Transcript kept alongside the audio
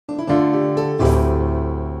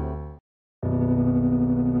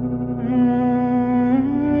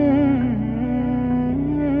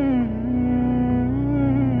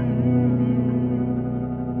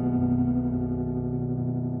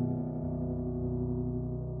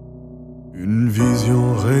Une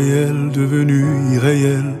vision réelle devenue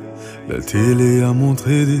irréelle. La télé a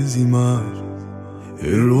montré des images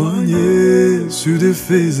éloignées sur des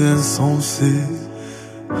faits insensés,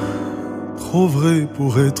 trop vrai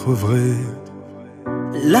pour être vrai.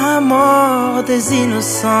 La mort des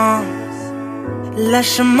innocents,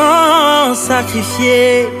 lâchement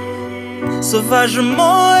sacrifié,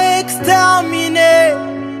 sauvagement exterminé,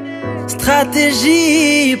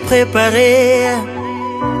 stratégie préparée,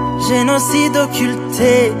 génocide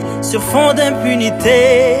occulté sur fond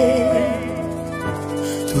d'impunité.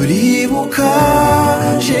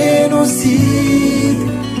 Turibuka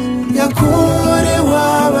génocide yakorewe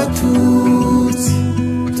abatutsi,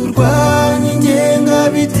 turwanye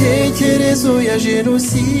ingengabitekerezo ya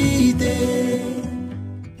jenoside.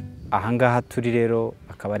 Ahangaha turi rero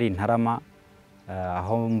akaba ari Ntarama,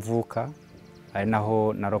 aho mvuka, ari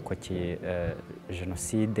naho narokokeye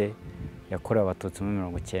jenoside yakorewe abatutsi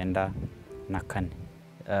mu 1994.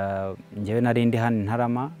 Njyewe nari ndi hano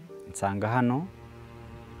Ntarama, nsanga hano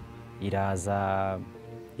iraza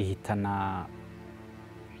ihitana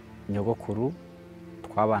nyogokuru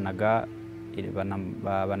twabanaga,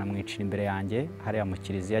 banamwicira imbere yanjye hariya mu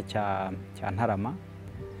kiliziya cya Ntarama.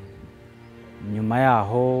 Nyuma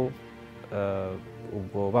yaho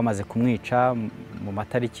ubwo bamaze kumwica mu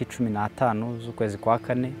matariki 15 z'ukwezi kwa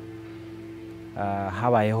 4,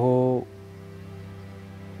 habayeho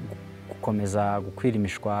gukomeza gukwira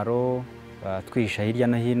imishwaro, twihisha hirya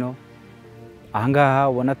no hino. Ahangaha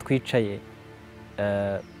ubona twicaye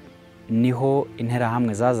niho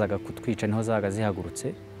interahamwe zazaga kutwica, niho zaga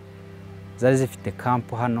zihagurutse. Zari zifite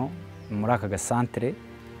kampu hano muri aka gasantere,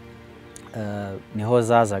 niho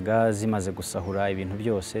zazaga zimaze gusahura ibintu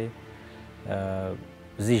byose,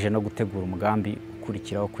 zije no gutegura umugambi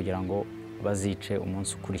ukurikiraho kugira ngo bazice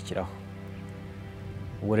umunsi ukurikiraho.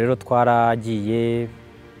 Ubwo rero twaragiye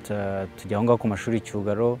tujya aho ngaho ku mashuri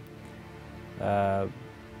Cyugaro,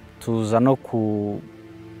 tuza no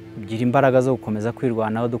kugira imbaraga zo gukomeza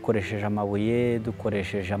kwirwanaho dukoresheje amabuye,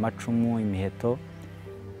 dukoresheje amacumu, imiheto.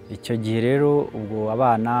 Icyo gihe rero ubwo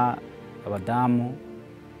abana, abadamu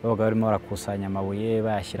babaga barimo barakusanya amabuye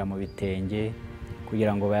bayashyira mu bitenge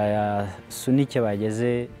kugira ngo bayasunike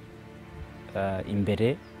bageze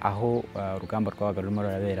imbere aho urugamba rwabaga rurimo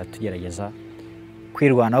rurabera, tugerageza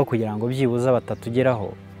kwirwanaho kugira ngo byibuza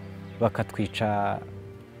batatugeraho bakatwica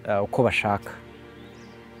uko bashaka.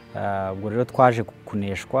 Ubwo rero twaje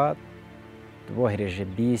kuneshwa, bohereje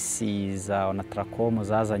bisi za Onatracom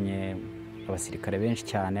zazanye abasirikare benshi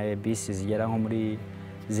cyane, bisi zigera nko muri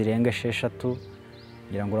zirenga 6.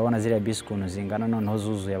 ngira ngo urabona ziriya bisi ukuntu zingana, noneho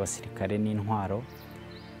zuzuye abasirikare n'intwaro.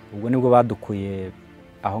 Ubwo nibwo badukuye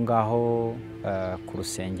aho ngaho ku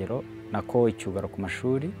rusengero nako Icyugaro ku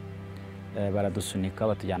mashuri, baradusunika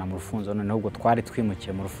batujyana mu rufunzo. Noneho ubwo twari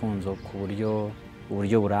twimukiye mu rufunzo ku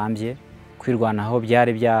buryo burambye. Kwirwanaho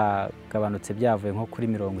byari byagabanutse, byavuye nko kuri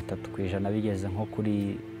 30% bigeze nko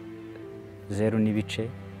kuri 0 n'ibice.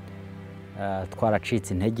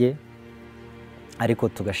 Twaracitse intege, ariko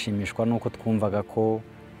tugashimishwa nuko twumvaga ko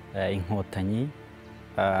inkotanyi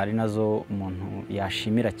ari nazo umuntu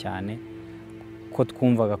yashimira cyane, ko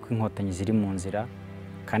twumvaga ko inkotanyi ziri mu nzira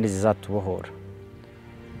kandi zizatubohora.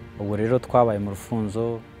 Ubwo rero twabaye mu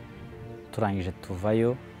rufunzo, turangije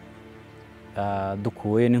tuvayo,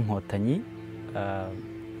 dukuweyo n'inkotanyi,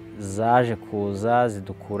 zaje kuza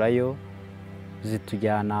zidukurayo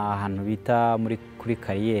zitujyana ahantu bita kuri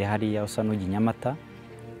kariyeri hariya usa n'ujya Nyamata.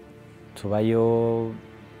 Tubayo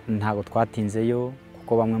ntago twatinzeyo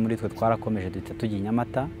kuko bamwe muri twe twarakomeje duhita tujya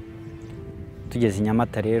Nyamata. Tugeze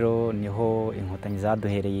Nyamata rero niho inkotanyi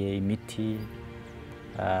zaduhereye imiti,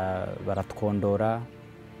 baratwondora,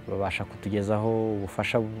 babasha kutugezaho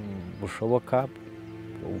ubufasha bushoboka,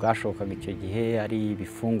 ubwashobokaga icyo gihe, ari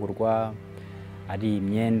ibifungurwa, ari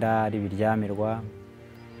imyenda, ari ibiryamirwa.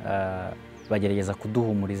 Bagerageza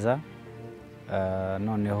kuduhumuriza,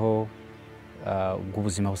 noneho ubwo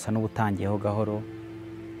ubuzima busa n'ubutangiyeho gahoro.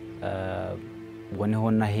 Ubwo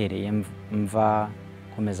niho nahereye mva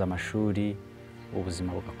nkomeza amashuri,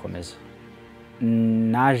 ubuzima bugakomeza.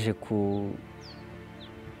 Naje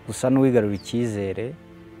gusa n'uwigarura icyizere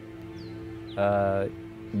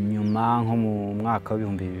nyuma nko mu mwaka wa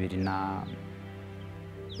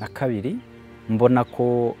 2002, mbona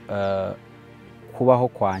ko kubaho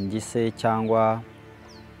kwanjye se cyangwa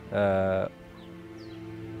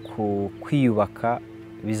kwiyubaka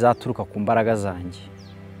bizaturuka ku mbaraga zanjye.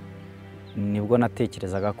 Nibwo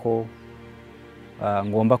natekerezaga ko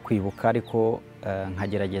ngomba kwibuka, ariko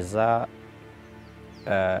nkagerageza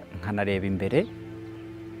nkanareba imbere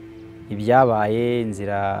ibyabaye,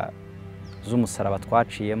 inzira z'umusaraba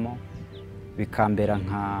twaciyemo, bikambera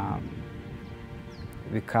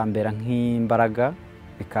bikambera nk'imbaraga,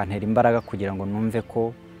 bikantera imbaraga kugira ngo numve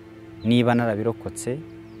ko niba narabirokotse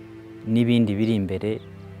n'ibindi biri imbere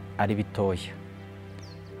ari bitoya.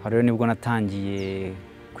 Rero nibwo natangiye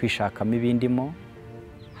kwishakamo ibindimo,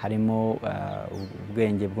 harimo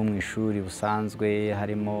ubwenge bwo mu ishuri busanzwe,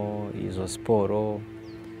 harimo izo siporo,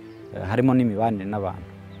 harimo n'imibanire n'abantu,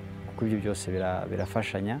 kuko ibyo byose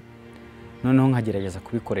birafashanya. Noneho nkagerageza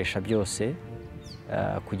kubikoresha byose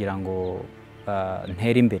kugira ngo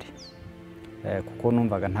ntere imbere, kuko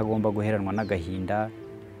numvaga ntagomba guheranwa n'agahinda,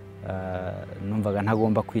 numvaga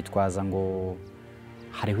ntagomba kwitwaza ngo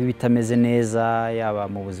hariho ibitameze neza yaba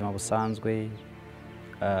mu buzima busanzwe,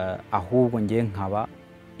 ahubwo ngiye nkaba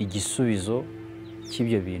igisubizo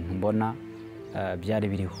cy'ibyo bintu mbona byari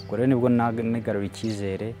biriho. Ubwo rero nibwo nigarura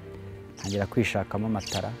icyizere, ntangira kwishakamo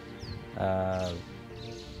amatara,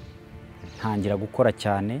 ntangira gukora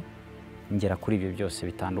cyane, ngera kuri ibyo byose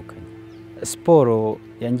bitandukanye. Siporo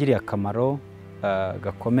yangiriye akamaro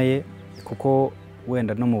gakomeye, kuko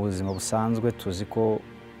wenda no mu buzima busanzwe tuzi ko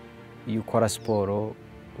iyo ukora siporo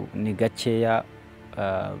ni gakeya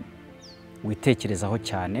witekerezaho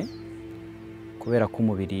cyane, kubera ko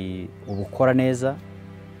umubiri uba ukora neza,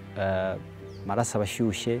 amaraso aba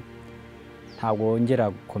ashyushye, ntabwo wongera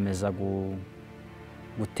gukomeza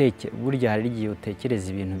burya hari igihe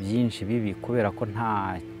utekereza ibintu byinshi bibi kubera ko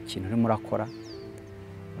nta kintu urimo urakora,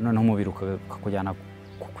 noneho umubiri ukakujyana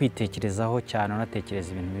ku kwitekerezaho cyane,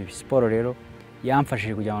 unatekereza ibintu bibi. Siporo rero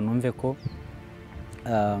yamfashije kugira ngo numve ko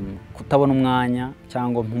kutabona umwanya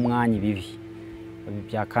cyangwa nk'umwanya ibibi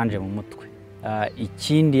byakanje mu mutwe.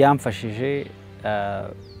 Ikindi yamfashije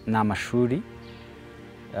ni amashuri.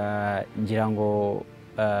 Ngira ngo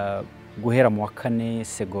guhera mu wa 4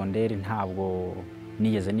 segonderi ntabwo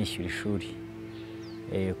nigeze nishyura ishuri,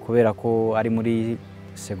 kubera ko ari muri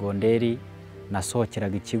segonderi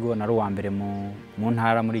nasohokeraga ikigo, nari uwa mbere mu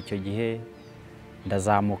ntara muri icyo gihe,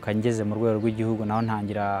 ndazamuka ngeze mu rwego rw'igihugu, naho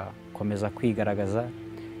ntangira komeza kwigaragaza.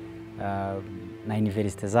 Na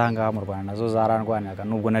universite z'ahangaha mu Rwanda nazo zarandwaniraga,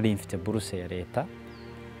 nubwo nari mfite buruse ya leta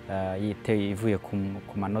ivuye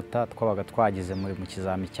ku manota twabaga twagize mu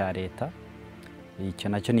kizami cya leta. Icyo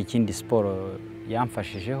nacyo ni ikindi siporo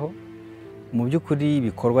yamfashijeho. Mu by'ukuri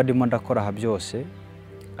ibikorwa ndimo ndakora aha byose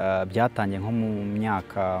byatangiye nko mu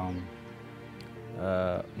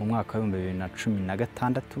mwaka wa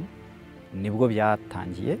 2016 nibwo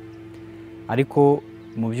byatangiye, ariko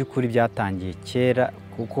mu by'ukuri byatangiye kera,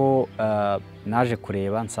 kuko naje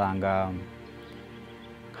kureba nsanga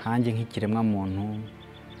nkanjye nk'ikiremwa muntu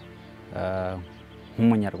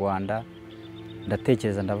nk'umunyarwanda,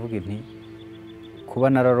 ndatekereza ndavuga nti kuba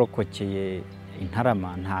nararokokeye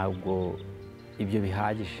Ntarama ntabwo ibyo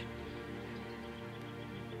bihagije.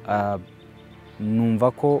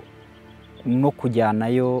 Numva ko no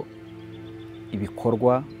kujyanayo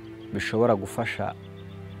ibikorwa bishobora gufasha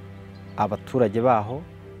abaturage baho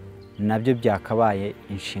nabyo byakabaye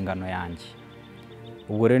inshingano yanjye.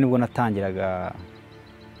 Ubwo rero nibwo natangiraga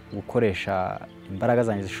gukoresha imbaraga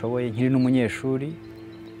zanjye zishoboye, nkiri n'umunyeshuri,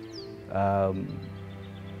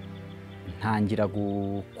 ntangira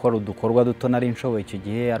gukora udukorwa duto nari nshoboye icyo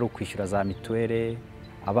gihe, ari ukwishyura za mituweli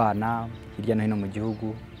abana hirya no hino mu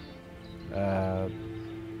gihugu.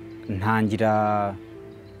 Ntangira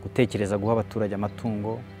gutekereza guha abaturage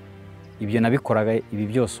amatungo. Ibyo nabikoraga, ibi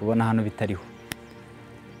byose ubona hano bitariho,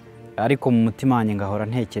 ariko mu mutima wanjye ngahora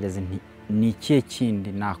ntekereza nti ni ikihe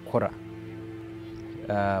kindi nakora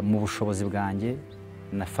mu bushobozi bwanjye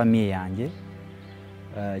na famiye yanjye.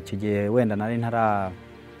 Icyo gihe wenda nari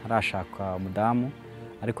ntarashaka umudamu,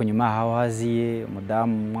 ariko nyuma yaho haziye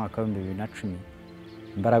umudamu mu mwaka wa 2010,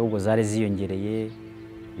 imbaraga ubwo zari ziyongereye,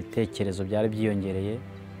 ibitekerezo byari byiyongereye,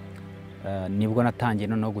 nibwo natangiye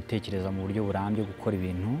noneho gutekereza mu buryo burambye, gukora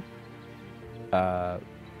ibintu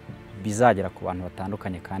bizagera ku bantu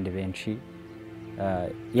batandukanye kandi benshi,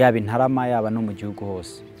 yaba Ntarama yaba no mu gihugu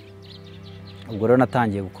hose. Ubwo rero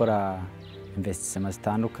natangiye gukora investissement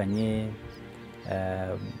zitandukanye,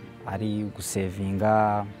 ari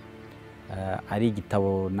gusevinga, ari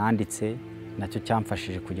igitabo nanditse nacyo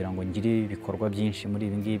cyamfashije kugira ngo ngire ibikorwa byinshi muri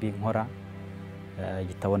ibi ngibi nkora.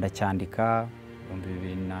 Igitabo ndacyandika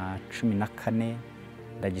 2014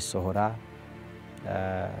 ndagisohora,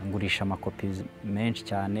 ngurisha amakopi menshi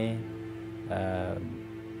cyane,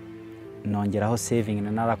 nongeraho saving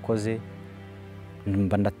narakoze,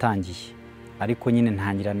 mba ndatangiye. Ariko nyine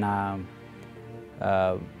ntangira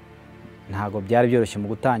ntago byari byoroshye mu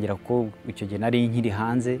gutangira, kuko icyo gihe nari nkiri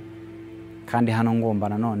hanze, kandi hano ngomba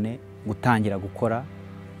nanone gutangira gukora,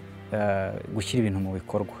 gushyira ibintu mu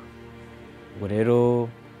bikorwa. Ubwo rero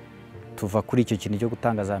tuva kuri icyo kintu cyo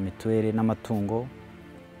gutanga za mituweli n'amatungo,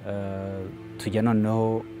 tujya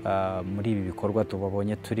noneho muri ibi bikorwa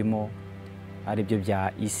tubabonye turimo ari byo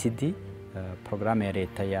bya ECD, porogaramu ya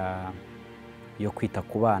leta yo kwita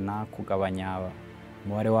ku bana, kugabanya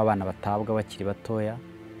umubare w'abana batabwa bakiri batoya,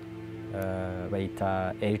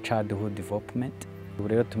 bayita Early Childhood Development. Ubu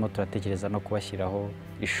rero turimo turatekereza no kubashyiraho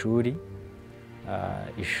ishuri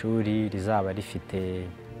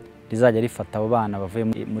rizajya rifata abo bana bavuye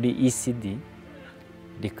muri ECD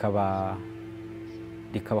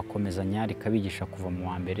rikabakomezanya, rikabigisha kuva mu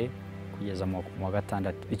wa mbere kugeza mu wa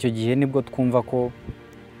gatandatu. Icyo gihe nibwo twumva ko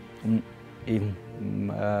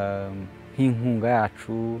nk'inkunga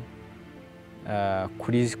yacu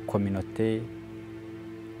kuri kominote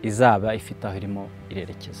izaba ifite aho irimo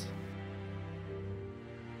irerekeza.